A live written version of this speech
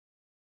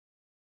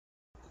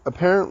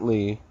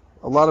apparently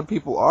a lot of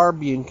people are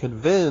being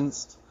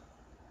convinced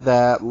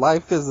that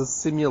life is a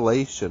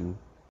simulation.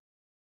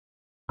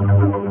 I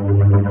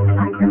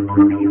can't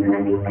believe in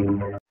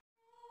anything.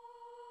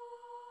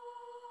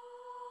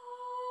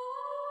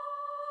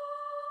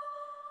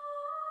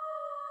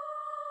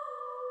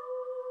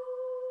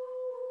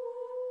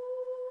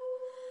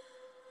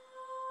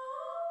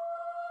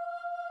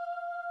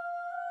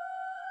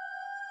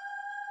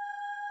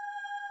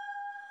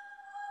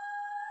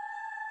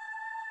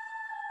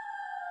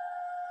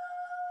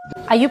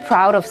 Are you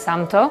proud of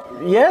Santo?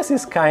 Yes,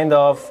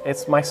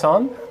 it's my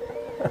son.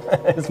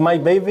 It's my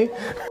baby.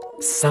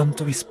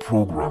 Santo is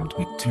programmed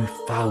with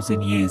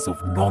 2,000 years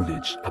of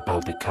knowledge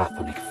about the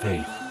Catholic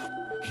faith.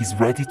 He's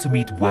ready to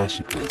meet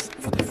worshippers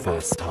for the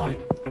first time.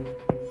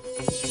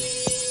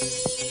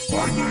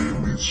 My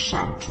name is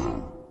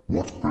Santo.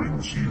 What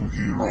brings you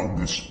here on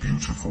this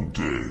beautiful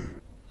day?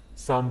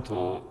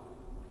 Santo,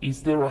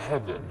 is there a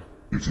heaven?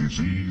 It is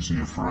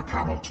easier for a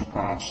camel to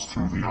pass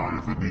through the eye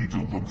of a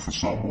needle than for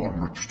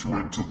someone rich to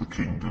enter the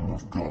kingdom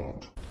of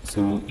God.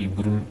 So he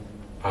wouldn't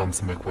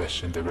answer my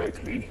question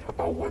directly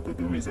about whether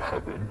there is a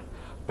heaven,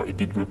 but he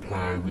did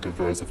reply with a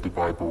verse of the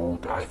Bible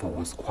that I thought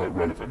was quite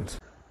relevant.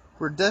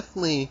 We're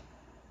definitely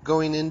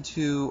going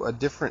into a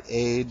different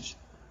age.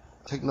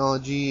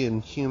 Technology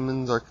and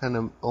humans are kind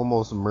of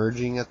almost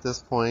merging at this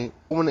point.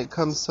 When it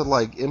comes to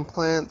like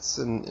implants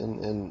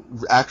and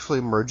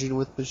actually merging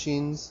with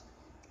machines,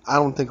 I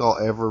don't think I'll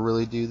ever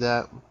really do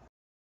that.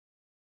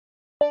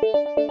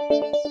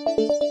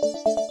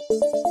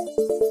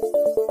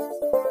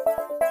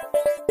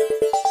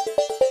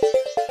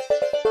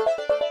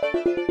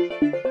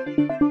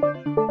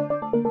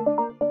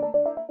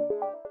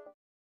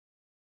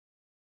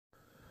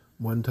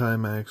 One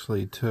time I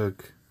actually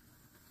took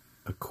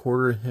a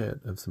quarter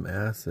hit of some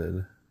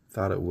acid,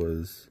 thought it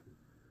was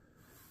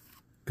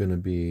gonna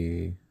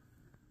be,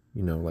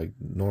 you know, like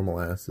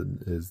normal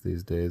acid is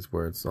these days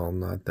where it's all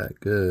not that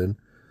good,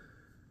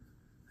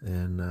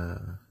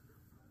 and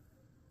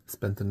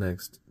spent the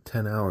next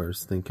 10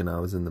 hours thinking I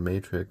was in the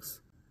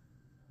Matrix.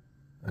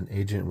 An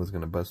agent was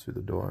gonna bust through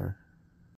the door.